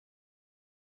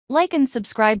Like and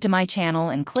subscribe to my channel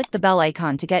and click the bell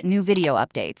icon to get new video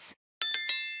updates.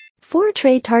 4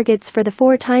 trade targets for the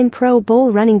 4-time Pro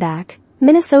Bowl running back.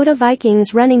 Minnesota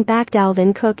Vikings running back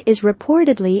Dalvin Cook is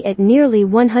reportedly at nearly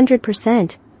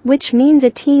 100%, which means a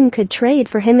team could trade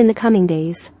for him in the coming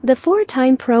days. The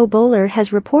 4-time Pro Bowler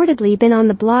has reportedly been on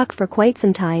the block for quite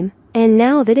some time, and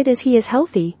now that he is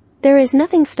healthy, there is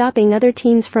nothing stopping other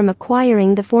teams from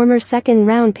acquiring the former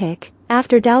second-round pick.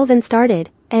 After Dalvin started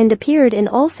and appeared in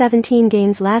all 17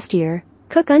 games last year,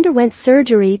 Cook underwent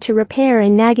surgery to repair a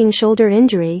nagging shoulder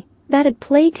injury that had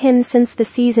plagued him since the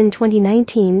season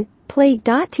 2019.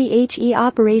 The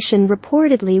operation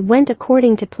reportedly went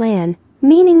according to plan,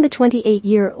 meaning the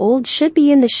 28-year-old should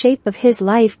be in the shape of his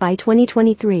life by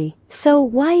 2023. So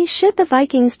why should the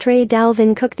Vikings trade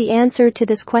Dalvin Cook? The answer to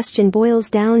this question boils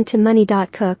down to money.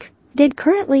 Cook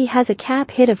currently has a cap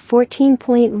hit of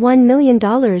 $14.1 million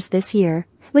this year,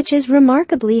 which is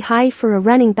remarkably high for a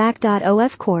running back.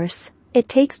 Of course, it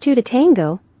takes two to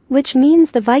tango, which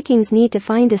means the Vikings need to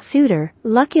find a suitor.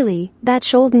 Luckily, that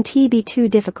shouldn't be too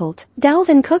difficult.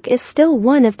 Dalvin Cook is still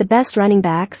one of the best running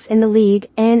backs in the league,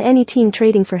 and any team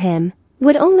trading for him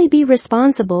would only be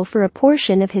responsible for a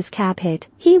portion of his cap hit.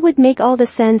 He would make all the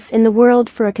sense in the world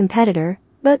for a competitor,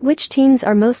 but which teams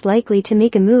are most likely to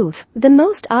make a move? The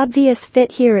most obvious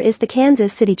fit here is the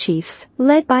Kansas City Chiefs.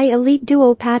 Led by elite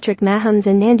duo Patrick Mahomes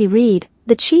and Andy Reid,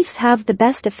 the Chiefs have the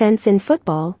best offense in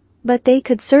football, but they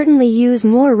could certainly use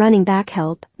more running back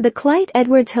help. The Clyde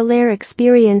Edwards-Helaire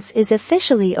experience is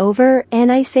officially over,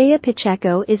 and Isaiah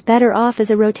Pacheco is better off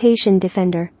as a rotation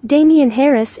defender. Damien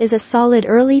Harris is a solid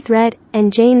early threat,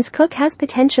 and James Cook has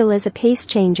potential as a pace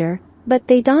changer, but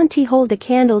they don't hold a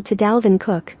candle to Dalvin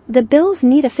Cook. The Bills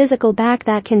need a physical back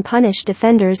that can punish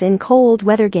defenders in cold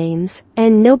weather games,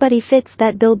 and nobody fits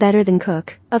that bill better than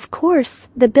Cook. Of course,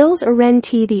 the Bills aren't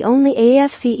the only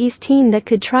AFC East team that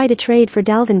could try to trade for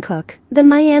Dalvin Cook. The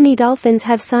Miami Dolphins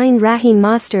have signed Raheem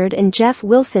Mostert and Jeff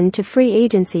Wilson to free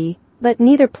agency, but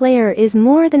neither player is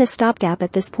more than a stopgap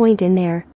at this point in their